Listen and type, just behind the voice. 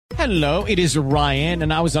Hello, it is Ryan,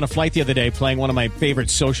 and I was on a flight the other day playing one of my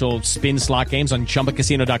favorite social spin slot games on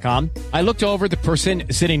ChumbaCasino.com. I looked over at the person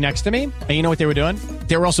sitting next to me, and you know what they were doing?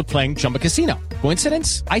 They were also playing Chumba Casino.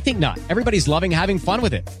 Coincidence? I think not. Everybody's loving having fun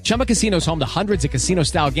with it. Chumba Casino is home to hundreds of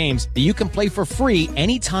casino-style games that you can play for free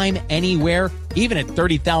anytime, anywhere, even at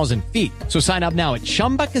 30,000 feet. So sign up now at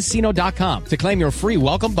ChumbaCasino.com to claim your free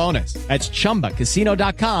welcome bonus. That's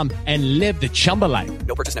ChumbaCasino.com and live the Chumba life.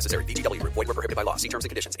 No purchase necessary. VGW. Void where prohibited by law. See terms and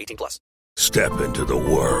conditions. 18+. Step into the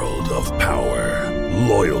world of power,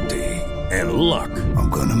 loyalty, and luck. I'm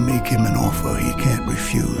gonna make him an offer he can't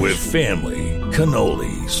refuse. With family,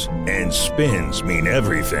 cannolis, and spins mean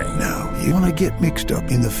everything. Now, you wanna get mixed up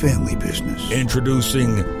in the family business.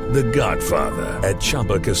 Introducing The Godfather at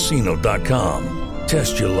ChumbaCasino.com.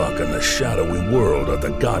 Test your luck in the shadowy world of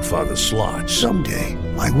The Godfather slot. Someday,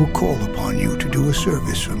 I will call upon you to do a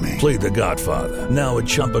service for me. Play The Godfather now at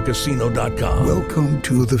ChumbaCasino.com. Welcome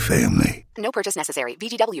to the family. No purchase necessary.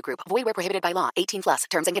 VGW Group. Void where prohibited by law. 18+.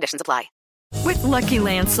 Terms and conditions apply. With Lucky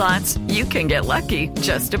Land Slots, you can get lucky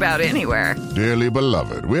just about anywhere. Dearly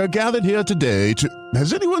beloved, we are gathered here today to...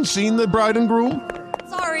 Has anyone seen the bride and groom?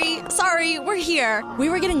 Sorry, we're here. We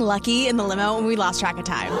were getting lucky in the limo and we lost track of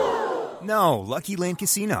time. No, Lucky Land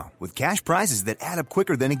Casino, with cash prizes that add up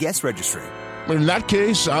quicker than a guest registry. In that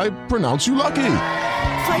case, I pronounce you lucky.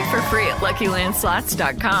 Play for free at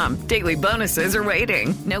LuckyLandSlots.com. Daily bonuses are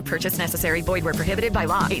waiting. No purchase necessary. Void where prohibited by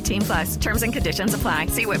law. 18+. Terms and conditions apply.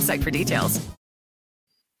 See website for details.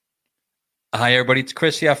 Hi everybody, it's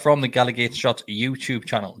Chris here from the Gallagher Shots YouTube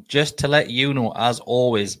channel. Just to let you know, as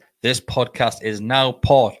always, this podcast is now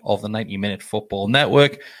part of the 90-Minute Football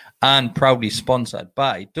Network and proudly sponsored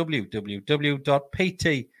by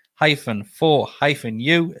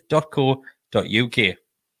www.pt-4-u.co.uk.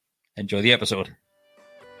 Enjoy the episode.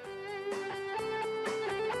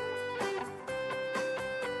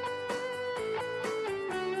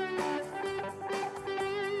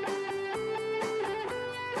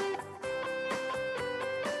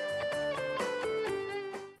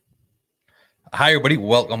 Hi everybody,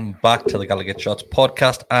 welcome back to the Gallagher Shots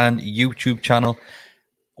podcast and YouTube channel.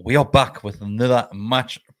 We are back with another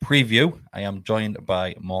match preview. I am joined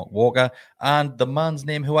by Mark Walker and the man's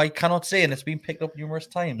name who I cannot say, and it's been picked up numerous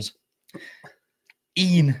times.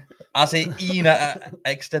 Ian. I say Ian, I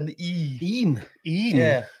extend the E. Ian.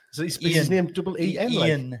 Yeah. So he's his name double E-N,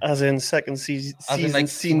 Ian. Like? As in second season. As in like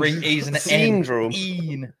three E's and an syndrome.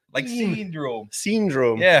 Ian. Like syndrome.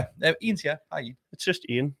 Syndrome. Yeah. Ian's here. Hi. It's just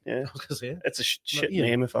Ian. Yeah. It's a shit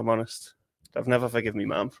name, if I'm honest. I've never forgiven me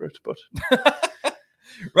mum for it, but...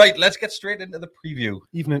 Right, let's get straight into the preview.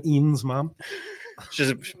 Even an Ian's mum.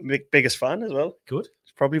 She's a biggest fan as well. Good.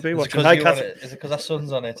 She'll probably be watching. Is it because our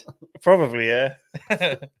son's on it? Probably, yeah.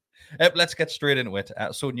 Let's get straight into it.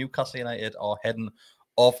 So Newcastle United are heading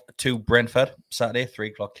off to Brentford Saturday,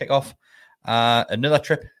 3:00 kickoff. Another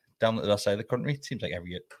trip down the other side of the country. It seems like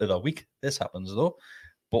every other week this happens though.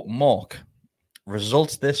 But Mark,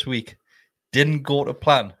 results this week didn't go to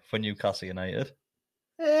plan for Newcastle United.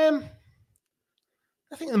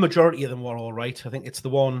 I think the majority of them were all right. I think it's the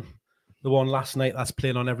one last night that's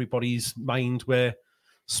playing on everybody's mind where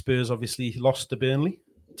Spurs obviously lost to Burnley.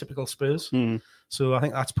 Typical Spurs. So I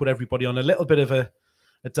think that's put everybody on a little bit of a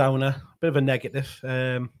downer, a bit of a negative.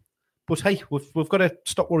 But hey, we've got to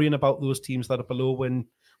stop worrying about those teams that are below and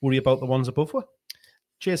worry about the ones above.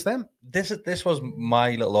 Chase them. This was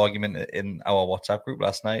my little argument in our WhatsApp group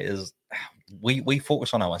last night. Is we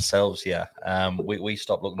focus on ourselves here. We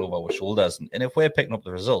stop looking over our shoulders, and if we're picking up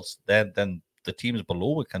the results, then the teams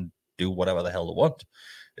below can do whatever the hell they want.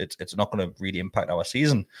 It's not going to really impact our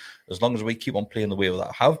season as long as we keep on playing the way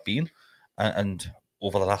that have been, and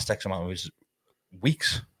over the last X amount of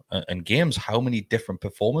weeks and games, how many different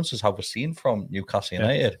performances have we seen from Newcastle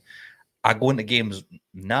United? I go into games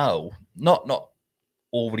now not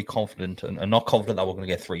overly confident and not confident that we're going to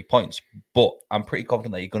get 3 points, but I'm pretty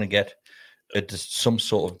confident that you're going to get some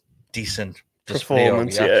sort of decent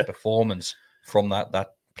performance from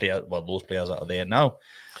that player. Well, those players that are there now.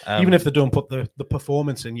 Even if they don't put the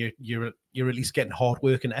performance in, you're at least getting hard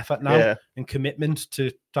work and effort now and commitment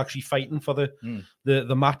to actually fighting for the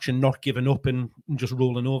match and not giving up and just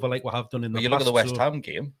rolling over like we have done in the past. You look at the West Ham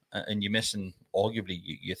game and you're missing arguably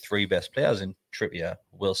your three best players in Trippier,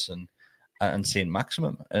 Wilson, and St.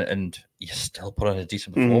 Maximum, and you still put on a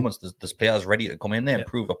decent performance. There's players ready to come in there and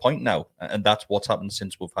prove a point now, and that's what's happened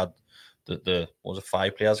since we've had the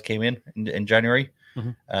 5 players came in January,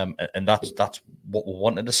 and that's what we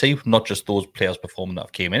wanted to see. Not just those players performing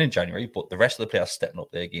that came in January, but the rest of the players stepping up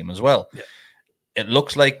their game as well. Yeah. It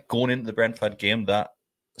looks like going into the Brentford game that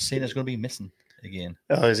Cena's going to be missing again.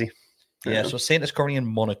 Oh, is he? Yeah, so Saint is currently in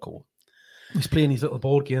Monaco. He's playing his little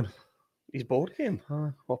board game. His board game?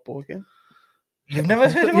 What board game? You've never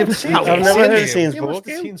heard of Saint? I've never heard of Saint's board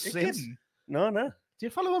game. game. No. Do you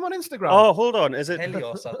follow him on Instagram? Oh, hold on. Is it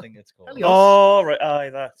Helios? I think it's called. Helios. Oh, right. Aye,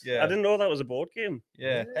 that. Yeah. I didn't know that was a board game.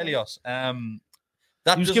 Yeah, Helios.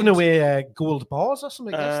 He was giving away gold bars or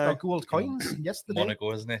something, or gold coins yesterday.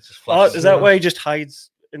 Monaco, isn't it? Just Is that where he just hides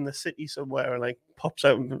in the city somewhere and like pops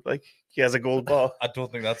out and like he has a gold bar? I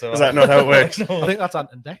don't think that's how. Is that not how it works? I think that's Ant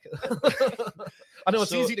and Deck. I know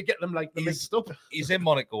it's easy to get them like the mixed up. He's in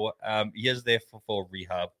Monaco. He is there for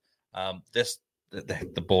rehab.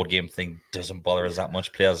 The board game thing doesn't bother us that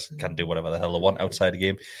much. Players can do whatever the hell they want outside the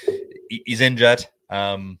game. He's injured.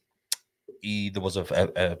 There was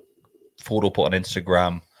a photo put on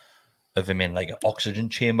Instagram of him in like an oxygen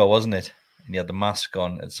chamber, wasn't it? And he had the mask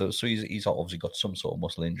on. And so he's obviously got some sort of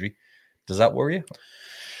muscle injury. Does that worry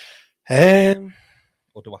you?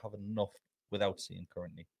 Or do I have enough without seeing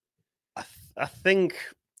currently? I think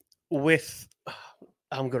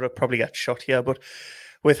I'm going to probably get shot here, but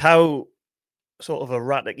with how sort of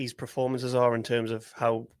erratic his performances are in terms of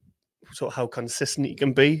how consistent he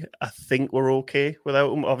can be, I think we're okay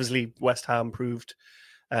without him. Obviously, West Ham proved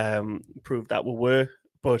that we were,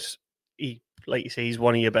 but he, like you say, he's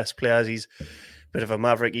one of your best players. He's a bit of a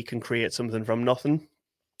maverick. He can create something from nothing.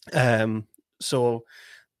 So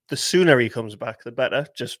the sooner he comes back, the better.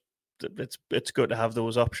 Just it's good to have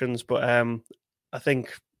those options. But I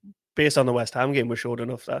think based on the West Ham game, we showed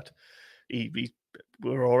enough that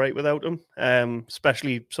we're all right without him.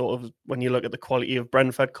 Especially sort of when you look at the quality of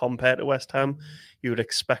Brentford compared to West Ham, you would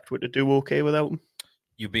expect we're to do okay without him.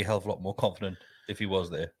 You'd be a hell of a lot more confident if he was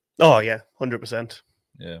there. Oh yeah, 100%.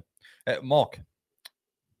 Yeah. Mark,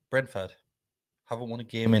 Brentford haven't won a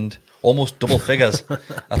game in almost double figures.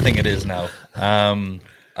 I think it is now.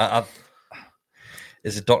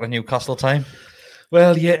 Is it Dr. Newcastle time?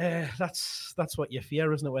 Well, yeah, that's what you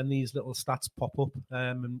fear, isn't it? When these little stats pop up,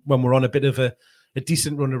 and when we're on a bit of a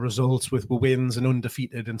decent run of results with wins and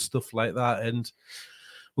undefeated and stuff like that, and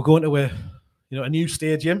we're going to a new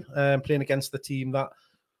stadium, playing against the team that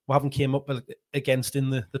we haven't came up against in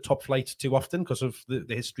the top flight too often because of the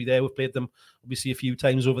history there. We've played them obviously a few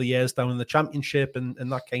times over the years down in the Championship and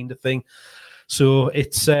that kind of thing. So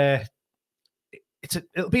it'll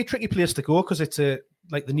be a tricky place to go because it's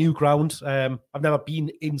like the new ground. I've never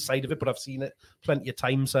been inside of it, but I've seen it plenty of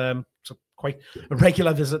times. So quite a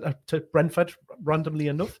regular visitor to Brentford, randomly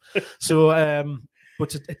enough. So,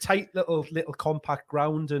 but it's a tight little compact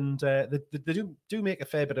ground, and they do make a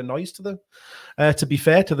fair bit of noise to them. To be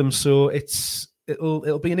fair to them, so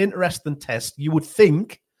it'll be an interesting test. You would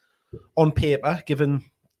think, on paper, given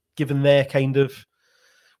their kind of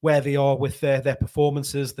where they are with their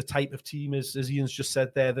performances, the type of team, as Ian's just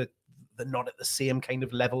said there, that they're not at the same kind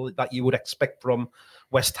of level that you would expect from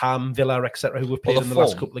West Ham, Villa, etc., who have played in the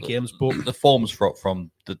last couple of games. But the forms from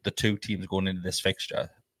the two teams going into this fixture,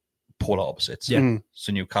 polar opposites. Yeah.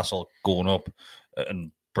 So Newcastle going up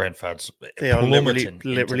and Brentford's they are literally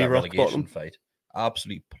rock relegation bottom fight.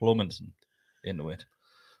 Absolutely plummeting into it.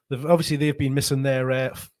 They've been missing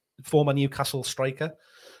their former Newcastle striker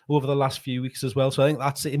over the last few weeks as well. So I think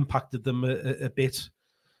that's impacted them a bit.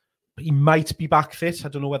 He might be back fit. I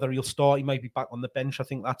don't know whether he'll start. He might be back on the bench. I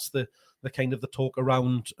think that's the kind of the talk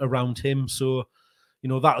around him. So,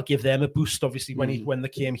 that'll give them a boost. Obviously, when they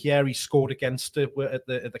came here, he scored against at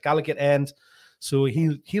the Gallagher end. So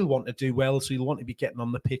he'll want to do well. So he'll want to be getting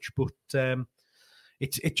on the pitch. But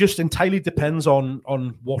it just entirely depends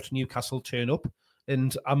on what Newcastle turn up.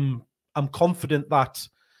 And I'm confident that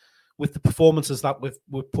with the performances that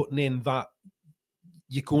we're putting in, that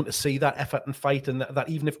you're going to see that effort and fight, and that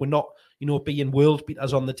even if we're not, being world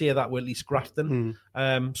beaters on the day, that we're at least grafting.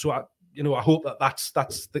 So I hope that's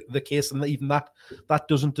the case, and that even that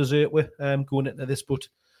doesn't desert with going into this. But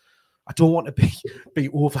I don't want to be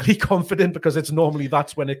overly confident because it's normally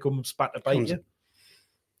that's when it comes back to bite you.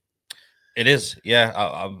 It is, yeah.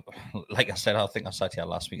 I'm like I said, I think I sat here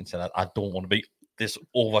last week and said I don't want to be this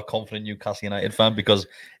overconfident Newcastle United fan because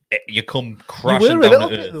you come crashing you were a down little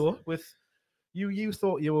to bit earth. though with. You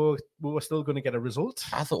thought we were still going to get a result?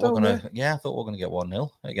 I thought we were going to get 1-0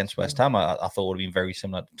 against West Ham. I thought it would have been very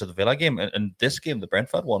similar to the Villa game. And this game, the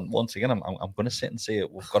Brentford one, once again, I'm going to sit and say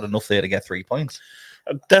we've got enough there to get 3 points.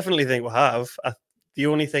 I definitely think we'll have. The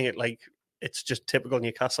only thing, it's just typical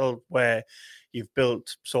Newcastle where you've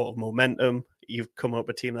built sort of momentum. You've come up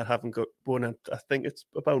a team that haven't won, I think it's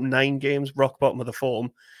about 9 games, rock bottom of the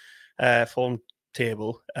form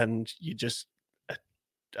table. And you just...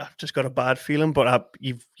 I've just got a bad feeling. But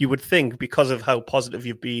you would think, because of how positive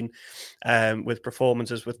you've been with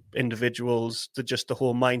performances, with individuals, just the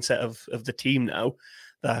whole mindset of the team now,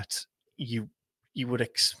 that you would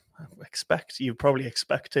probably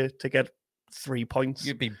expect to get 3 points.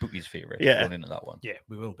 You'd be Bookie's favourite going into that one. Yeah,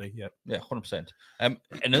 we will be. Yeah, 100%.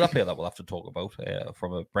 Another player that we'll have to talk about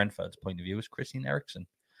from a Brentford's point of view is Christian Eriksen.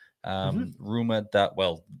 Rumoured that,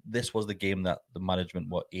 this was the game that the management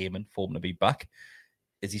were aiming for him to be back.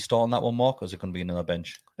 Is he starting that one, Mark, or is it going to be another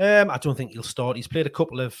bench? I don't think he'll start. He's played a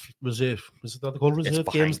couple of reserve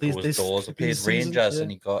games. He played Rangers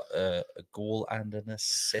and he got a goal and an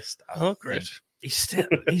assist. Great.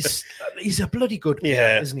 He's a bloody good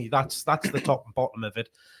player, isn't he? That's the top and bottom of it.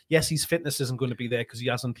 Yes, his fitness isn't going to be there because he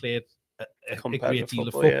hasn't played a great deal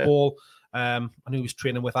of football. I know he was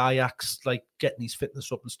training with Ajax, like getting his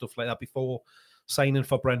fitness up and stuff like that before signing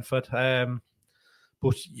for Brentford.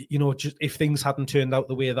 But just if things hadn't turned out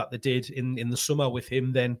the way that they did in the summer with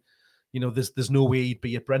him, then there's no way he'd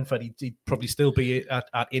be at Brentford. He'd probably still be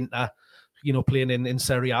at Inter, playing in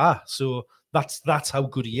Serie A. So that's how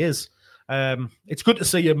good he is. It's good to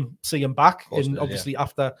see him back, and obviously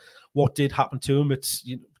after what did happen to him, it's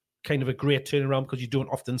kind of a great turnaround, because you don't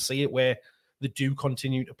often see it where they do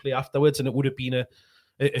continue to play afterwards, and it would have been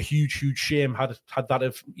a huge shame had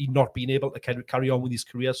he not been able to carry on with his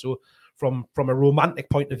career. So from a romantic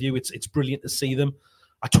point of view, it's brilliant to see them.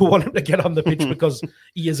 I don't want him to get on the pitch because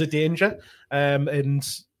he is a danger, and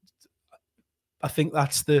I think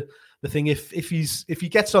that's the thing. If he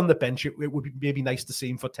gets on the bench, it would be maybe nice to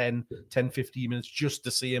see him for 10, 15 minutes, just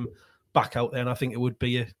to see him back out there, and I think it would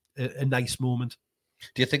be a nice moment.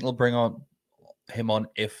 Do you think they'll bring him on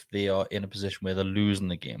if they are in a position where they're losing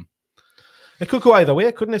the game? It could go either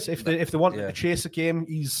way, couldn't it? If they want to chase a game,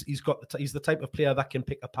 he's the type of player that can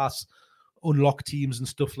pick a pass, unlock teams and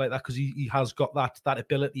stuff like that, because he has got that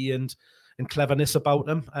ability and cleverness about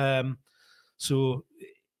him. So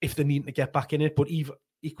if they need to get back in it, but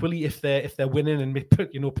equally if they're winning and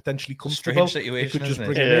potentially comfortable, they could just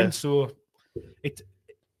bring him in. So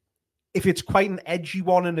if it's quite an edgy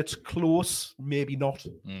one and it's close, maybe not.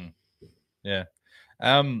 Yeah.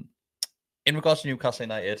 In regards to Newcastle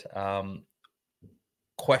United,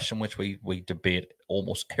 question which we debate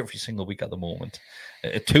almost every single week at the moment.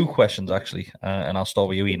 2 questions actually, and I'll start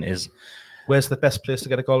with you, Ian. Is where's the best place to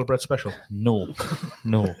get a garlic bread special? No,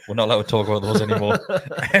 we're not allowed to talk about those anymore.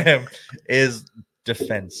 Is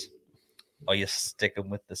defense? Are you sticking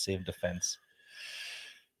with the same defense?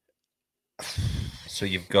 So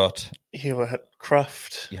you had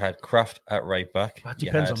Kraft. You had Kraft at right back. That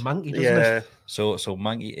depends on Mankey, doesn't it? So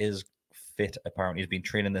Mankey is fit. Apparently, he's been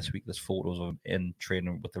training this week. There's photos of him in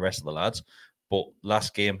training with the rest of the lads. But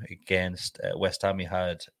last game against West Ham, you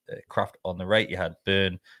had Kraft on the right, you had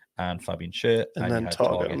Byrne and Fabian Schär, and then you had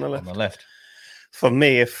Target on the left. For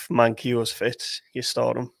me, if Mankey was fit, you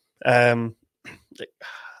start him.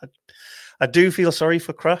 I do feel sorry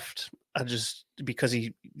for Kraft. Because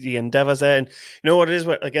the endeavours there, and you know what it is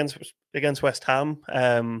against West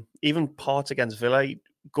Ham, even parts against Villa,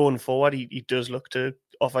 going forward, he does look to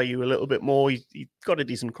offer you a little bit more. He got a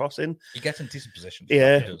decent crossing. He gets in decent positions.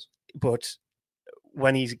 Yeah, but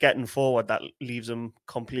when he's getting forward, that leaves him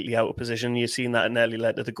completely out of position. You've seen that nearly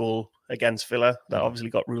led to the goal against Villa that obviously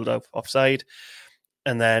got ruled out offside,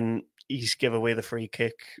 and then he's give away the free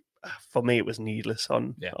kick. For me, it was needless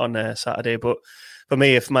on Saturday. But for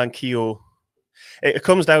me, if Manquillo, it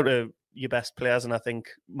comes down to your best players, and I think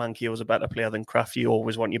Manquillo is a better player than Kraft. You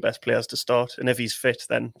always want your best players to start, and if he's fit,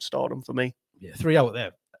 then start him for me. Yeah, 3 out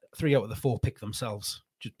of the 4 pick themselves,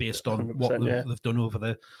 just based on what they've done over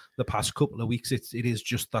the past couple of weeks. It is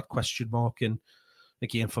just that question mark, and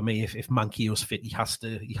again for me, if Manquillo's fit, he has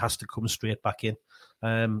to come straight back in.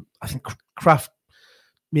 I think Kraft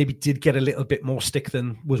maybe did get a little bit more stick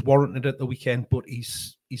than was warranted at the weekend, but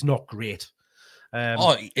he's not great.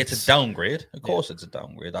 It's a downgrade. Of course, it's a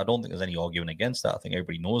downgrade. I don't think there's any arguing against that. I think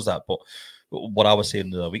everybody knows that. But what I was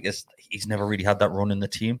saying the other week is he's never really had that run in the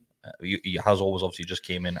team. He has always obviously just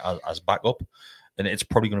came in as backup, and it's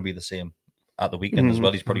probably going to be the same at the weekend as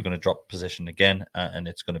well. He's probably going to drop position again, and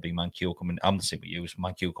it's going to be Manquillo coming. I'm the same with you.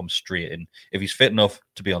 Manquillo comes straight in. If he's fit enough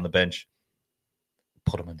to be on the bench,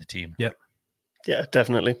 put him in the team. Yeah,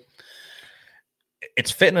 definitely.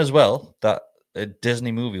 It's fitting as well that a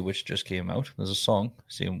Disney movie which just came out, there's a song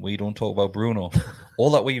saying we don't talk about Bruno. All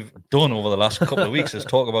that we've done over the last couple of weeks is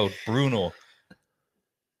talk about Bruno.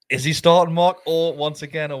 Is he starting, Mark? Or once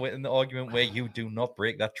again, are we in the argument where you do not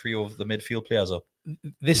break that trio of the midfield players up?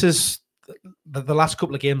 This is the last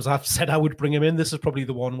couple of games I've said I would bring him in. This is probably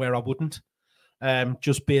the one where I wouldn't,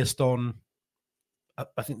 just based on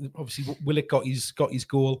I think obviously Willock got his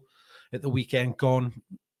goal at the weekend gone.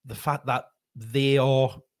 The fact that they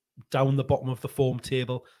are down the bottom of the form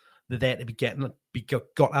table, they're there to be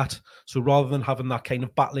got at. So rather than having that kind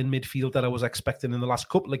of battle in midfield that I was expecting in the last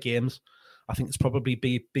couple of games, I think it's probably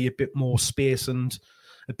be a bit more space and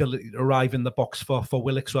ability to arrive in the box for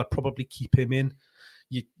Willock. So I'd probably keep him in.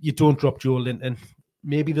 You don't drop Joe Linton.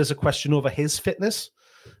 Maybe there's a question over his fitness,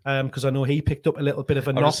 because I know he picked up a little bit of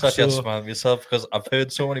a knock. I'm just such a smile myself, because I've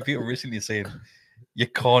heard so many people recently saying you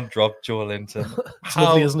can't drop Joe Linton. It's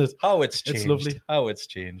lovely, isn't it? How it's changed. It's lovely. How it's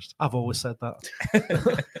changed. I've always said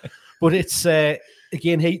that. But it's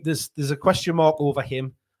again, there's a question mark over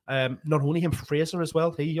him. Not only him, Fraser as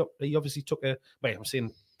well. He obviously took a. Wait, I'm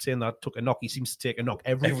saying that took a knock. He seems to take a knock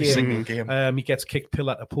every single game. He gets kicked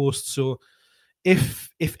pillar to post. So if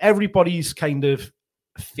everybody's kind of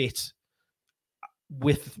fit,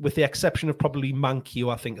 with the exception of probably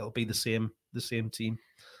Mankio, I think it'll be the same team.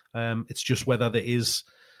 It's just whether there is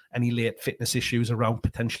any late fitness issues around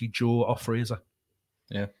potentially Joe or Fraser.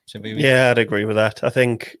 Yeah, I'd agree with that. I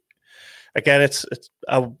think again, it's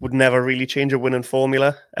I would never really change a winning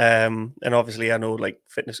formula. And obviously, I know like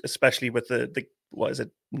fitness, especially with the what is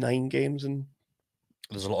it, 9 games and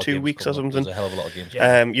there's a lot of 2 weeks or something. There's a hell of a lot of games.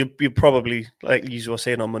 You probably, like you were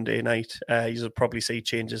saying on Monday night, you'll probably see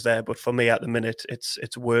changes there. But for me, at the minute,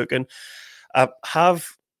 it's working. I have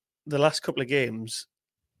the last couple of games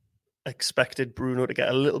expected Bruno to get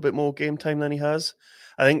a little bit more game time than he has.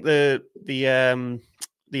 I think the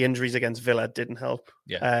injuries against Villa didn't help.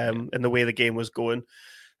 And the way the game was going.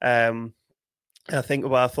 I think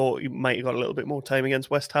I thought he might have got a little bit more time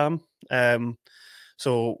against West Ham.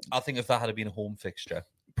 So I think if that had been a home fixture,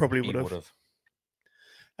 probably would have.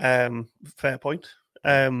 Fair point.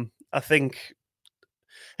 I think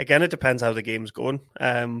again, it depends how the game's going.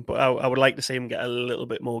 But I would like to see him get a little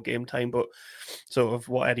bit more game time. But sort of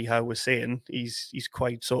what Eddie Howe was saying, he's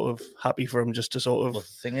quite sort of happy for him just to sort of. Well, the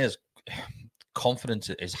thing is, confidence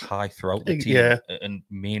is high throughout the team, and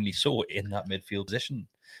mainly so in that midfield position.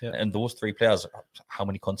 Yeah. And those 3 players, how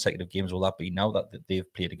many consecutive games will that be now that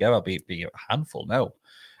they've played together? Be a handful now.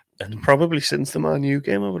 And probably since the Man U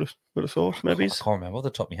game, I would have thought, maybe. I can't remember off the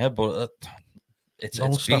top of my head, but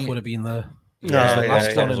Longstaff would have been there. Yeah,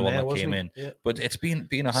 that was the one that came in. Yeah. But it's been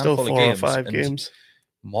a handful of games. 4 or 5 games.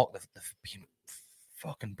 Mark, they've been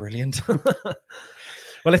fucking brilliant.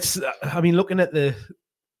 Well, looking at the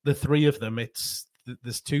 3 of them,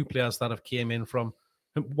 there's 2 players that have came in from.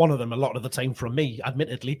 One of them, a lot of the time from me,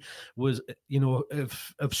 admittedly, was,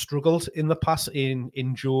 have struggled in the past in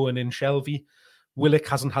Joe and in Shelby. Willock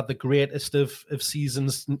hasn't had the greatest of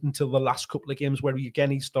seasons until the last couple of games, where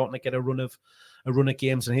he's starting to get a run of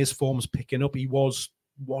games and his form's picking up. He was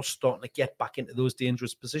starting to get back into those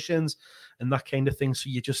dangerous positions and that kind of thing. So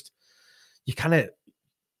you kind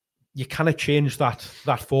of change that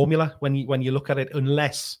formula when you look at it,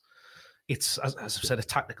 unless it's, as I've said, a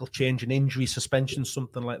tactical change, an injury, suspension,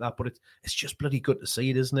 something like that. But it's just bloody good to see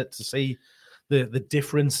it, isn't it? To see the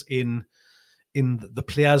difference in the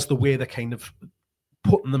players, the way they're kind of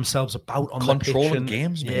putting themselves about on controlling the pitch.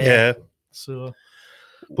 Games, man. Yeah. So,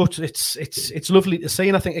 but it's lovely to see,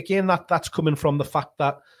 and I think again that's coming from the fact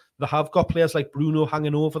that they have got players like Bruno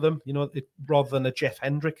hanging over them, rather than a Jeff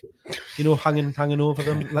Hendrick, hanging over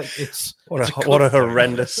them. Like what a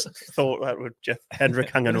horrendous thought that would Jeff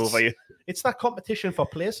Hendrick hanging over you. It's that competition for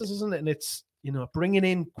places, isn't it? And it's bringing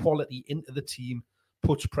in quality into the team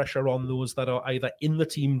puts pressure on those that are either in the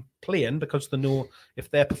team playing, because they know if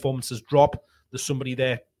their performances drop, there's somebody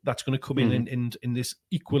there that's going to come in this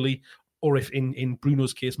equally, or if in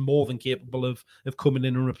Bruno's case, more than capable of coming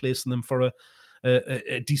in and replacing them for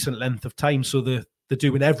a decent length of time. So they're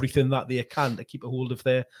doing everything that they can to keep a hold of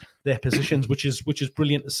their positions, which is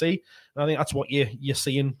brilliant to see. And I think that's what you're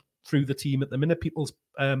seeing through the team at the minute. People's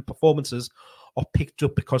performances are picked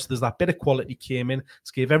up because there's that bit of quality came in.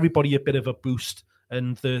 It's gave everybody a bit of a boost,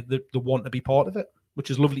 and they want to be part of it, which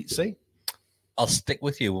is lovely to see. I'll stick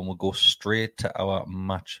with you when we go straight to our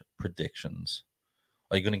match predictions.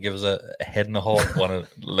 Are you going to give us a head and a heart one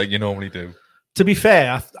like you normally do? To be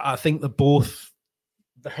fair, I think that both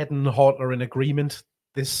the head and the heart are in agreement.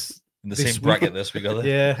 In the same bracket this week, are they?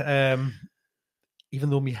 Yeah. Even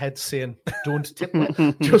though my head's saying don't tip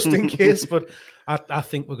it, just in case, but I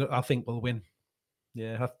think we'll win.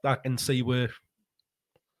 Yeah, I can see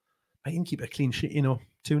I can keep a clean sheet. 2-0.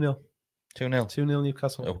 2-0. 2-0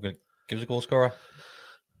 Newcastle. Oh, give us a goal scorer.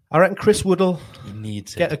 I reckon Chris Wood will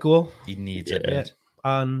get a goal. He needs it. Yeah.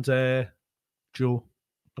 And Joe.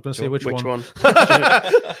 I'm going to say which one.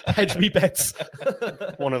 Hedge me bets.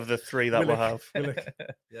 One of the 3 that we'll have. Willock.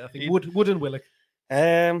 Yeah, I think Wood and Willock.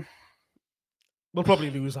 We'll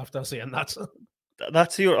probably lose after saying that.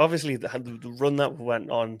 That's obviously the run that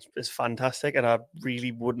went on is fantastic, and I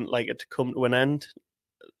really wouldn't like it to come to an end.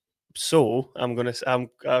 So I'm gonna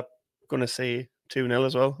say 2-0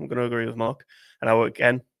 as well. I'm gonna agree with Mark,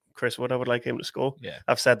 and Chris Wood, I would like him to score. Yeah,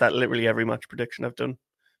 I've said that literally every match prediction I've done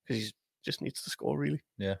because he just needs to score really.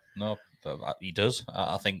 Yeah, no, he does.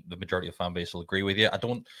 I think the majority of fan base will agree with you.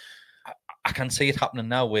 I can see it happening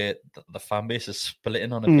now where the fan base is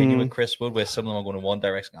splitting on opinion with Chris Wood, where some of them are going in one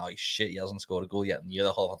direction. Oh, shit, he hasn't scored a goal yet. And the other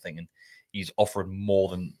half are thinking he's offering more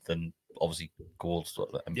than obviously goals.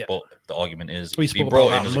 Yeah. But the argument is he's been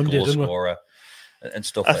brought in as a goal scorer and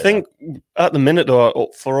stuff like that. I think at the minute, though,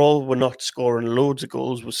 for all we're not scoring loads of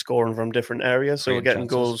goals, we're scoring from different areas. So we're getting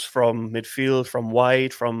goals from midfield, from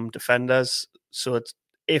wide, from defenders. So it's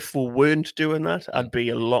if we weren't doing that, I'd be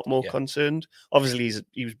a lot more concerned. Obviously,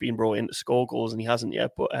 he was being brought in to score goals, and he hasn't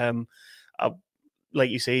yet. But like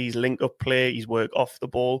you say, his link-up play, his work off the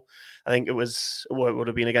ball. I think it would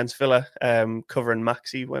have been against Villa, covering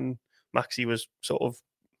Maxi when Maxi was sort of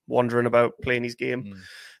wandering about playing his game.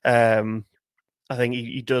 I think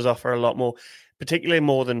he does offer a lot more, particularly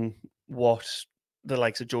more than what the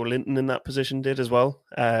likes of Joe Linton in that position did as well.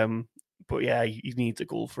 But yeah, he needs a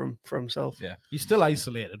goal for himself. Yeah, he's still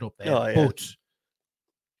isolated up there, but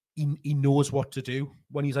he knows what to do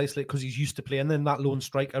when he's isolated because he's used to playing in that lone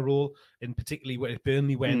striker role, and particularly with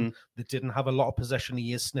Burnley when they didn't have a lot of possession.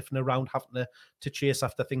 He is sniffing around, having to chase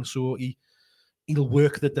after things. So he'll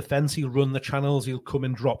work the defence, he'll run the channels, he'll come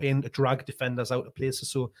and drop in to drag defenders out of places.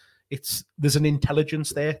 So there's an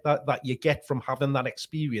intelligence there that you get from having that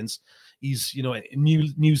experience. He's, a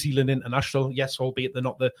New Zealand international, yes, albeit they're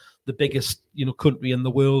not the biggest, country in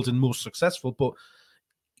the world and most successful, but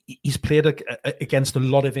he's played against a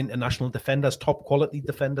lot of international defenders, top quality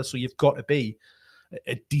defenders. So you've got to be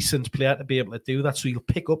a decent player to be able to do that. So you'll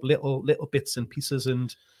pick up little bits and pieces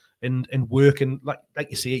and work. And like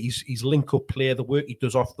you say, he's link up play, the work he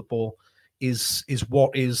does off the ball is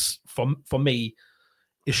what is for me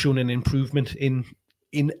is showing an improvement in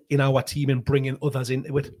our team and bringing others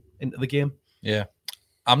into the game. Yeah,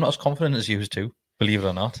 I'm not as confident as you used to, believe it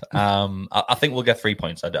or not. I think we'll get 3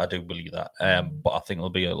 points. I do believe that, but I think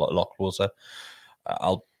it'll be a lot closer.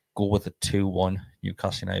 I'll go with a 2-1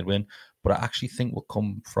 Newcastle United win, but I actually think we'll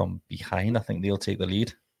come from behind. I think they'll take the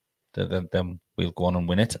lead. Then we'll go on and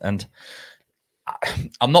win it. And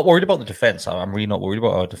I'm not worried about the defence. I'm really not worried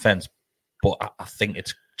about our defence, but I think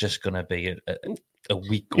it's just going to be a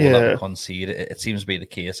weak goal that we concede. It seems to be the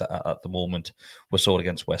case at the moment. We saw it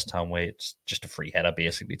against West Ham where it's just a free header,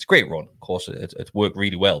 basically. It's a great run. Of course, it's worked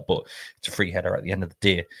really well, but it's a free header at the end of the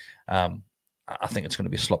day. I think it's going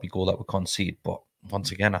to be a sloppy goal that we concede. But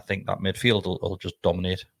once again, I think that midfield will just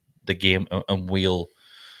dominate the game and we'll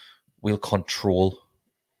control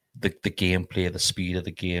the gameplay, the speed of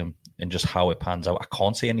the game, and just how it pans out. I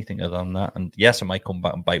can't say anything other than that. And yes, it might come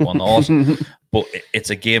back and bite one on the arse, but it's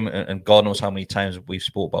a game, and God knows how many times we've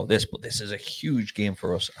spoke about this, but this is a huge game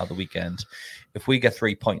for us at the weekend. If we get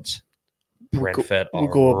 3 points, Brentford we'll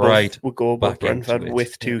go above Brentford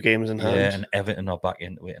with 2 games in hand. Yeah, and Everton are back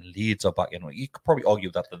into it, and Leeds are back into it. You could probably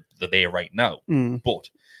argue that they're there right now, but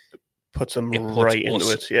puts them right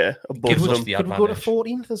into it, yeah. Gives us the advantage. Could we go to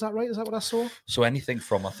 14th? Is that right? Is that what I saw? So anything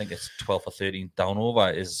from, I think it's 12th or 13th down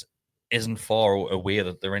over isn't far away,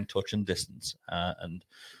 that they're in touching distance. And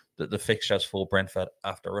the fixtures for Brentford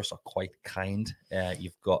after us are quite kind.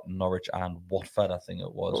 You've got Norwich and Watford, I think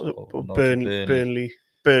it was.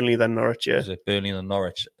 Burnley, then Norwich, yeah. Is it Burnley and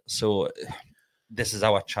Norwich? So this is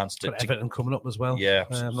our chance to... Everton coming up as well. Yeah.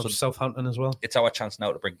 So Southampton as well. It's our chance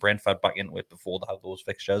now to bring Brentford back into it before they have those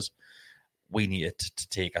fixtures. We need to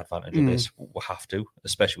take advantage of this. We have to,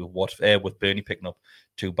 especially with Burnley picking up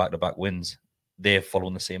 2 back-to-back wins. They're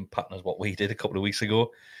following the same pattern as what we did a couple of weeks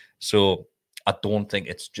ago. So I don't think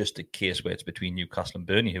it's just a case where it's between Newcastle and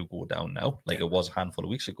Burnley who go down now, like it was a handful of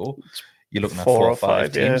weeks ago. You're looking at 4 or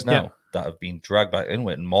 5 teams now that have been dragged back in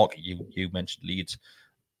with. And Mark, you mentioned Leeds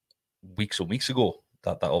weeks ago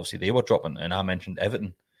that obviously they were dropping. And I mentioned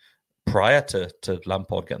Everton prior to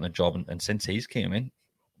Lampard getting the job. And since he's came in,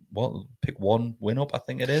 pick 1 win up, I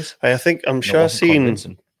think it is. I'm sure I've seen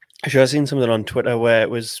something on Twitter where it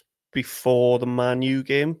was before the Man U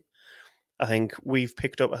game. I think we've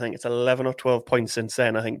picked up, it's 11 or 12 points since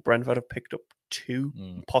then. I think Brentford have picked up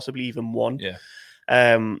 2, possibly even 1. Yeah.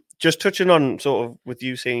 Just touching on sort of with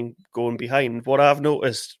you saying going behind, what I've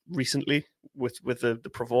noticed recently with the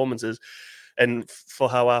performances and for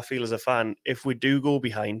how I feel as a fan, if we do go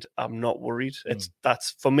behind, I'm not worried.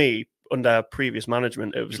 That's for me under previous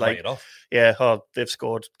management, it was You'd write like, it off. yeah, they've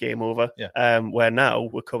scored, game over. Yeah. Where now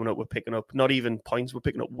we're picking up not even points, we're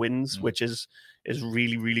picking up wins, which is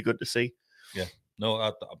really, really good to see. Yeah, no,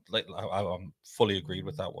 I'm fully agreed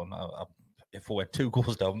with that one. If we went 2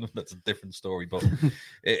 goals down, that's a different story. But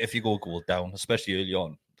if you go goal down, especially early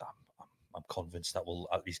on, I'm convinced that we'll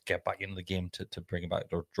at least get back into the game to bring it back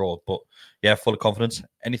to a draw. But yeah, full of confidence.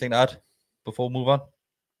 Anything to add before we move on?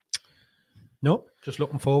 No, just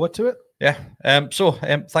looking forward to it. Yeah. So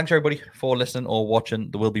thanks everybody for listening or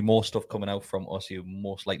watching. There will be more stuff coming out from us. You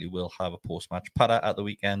most likely will have a post-match padda at the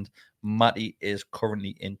weekend. Matty is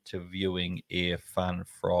currently interviewing a fan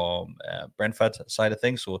from Brentford side of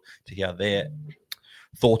things. So to hear their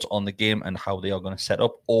thoughts on the game and how they are going to set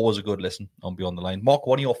up, always a good listen on Beyond the Line. Mark,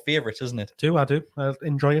 one of your favourites, isn't it? I do. I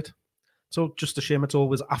enjoy it. So just a shame it's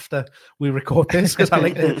always after we record this, because I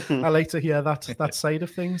like to hear that side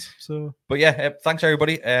of things. So, but yeah, thanks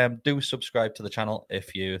everybody. Do subscribe to the channel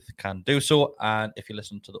if you can do so, and if you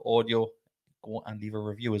listen to the audio, go and leave a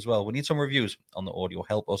review as well. We need some reviews on the audio.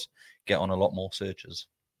 Help us get on a lot more searches.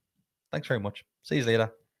 Thanks very much. See you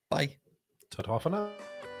later. Bye. Ta-ta for now.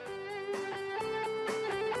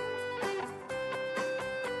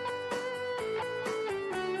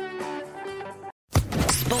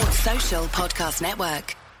 Sports Social Podcast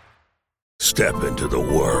Network. Step into the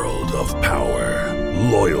world of power,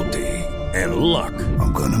 loyalty, and luck.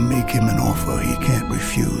 I'm going to make him an offer he can't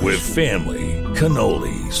refuse. With family,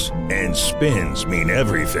 cannolis, and spins mean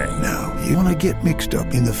everything. Now, you want to get mixed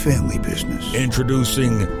up in the family business.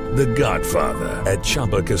 Introducing The Godfather at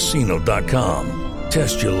ChumbaCasino.com.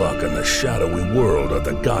 Test your luck in the shadowy world of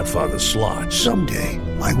The Godfather slot. Someday,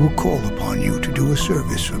 I will call upon you to do a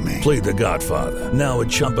service for me. Play The Godfather now at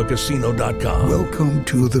ChumbaCasino.com. Welcome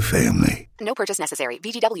to the family. No purchase necessary.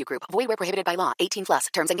 VGW Group. Void where prohibited by law.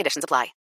 18+. Terms and conditions apply.